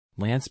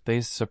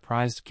Lance-based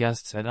surprised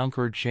guests at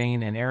Uncle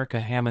Jane and Erica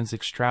Hammond's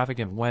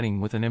extravagant wedding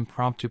with an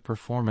impromptu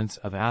performance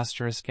of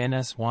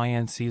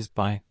 *NSYNC's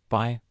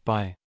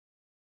Bye.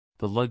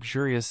 The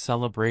luxurious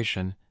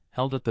celebration,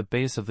 held at the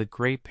base of the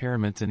Great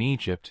Pyramids in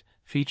Egypt,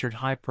 featured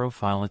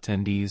high-profile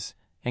attendees,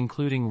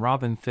 including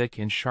Robin Thicke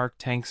and Shark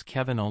Tank's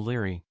Kevin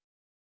O'Leary.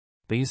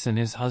 Bass and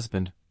his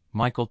husband,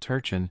 Michael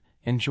Turchin,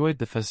 enjoyed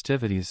the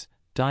festivities,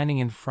 dining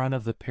in front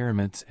of the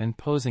pyramids and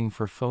posing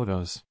for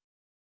photos.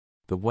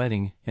 The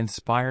wedding,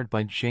 inspired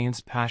by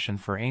Jane's passion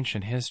for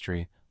ancient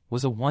history,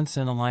 was a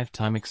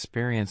once-in-a-lifetime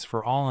experience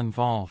for all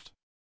involved.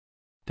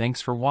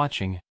 Thanks for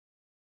watching.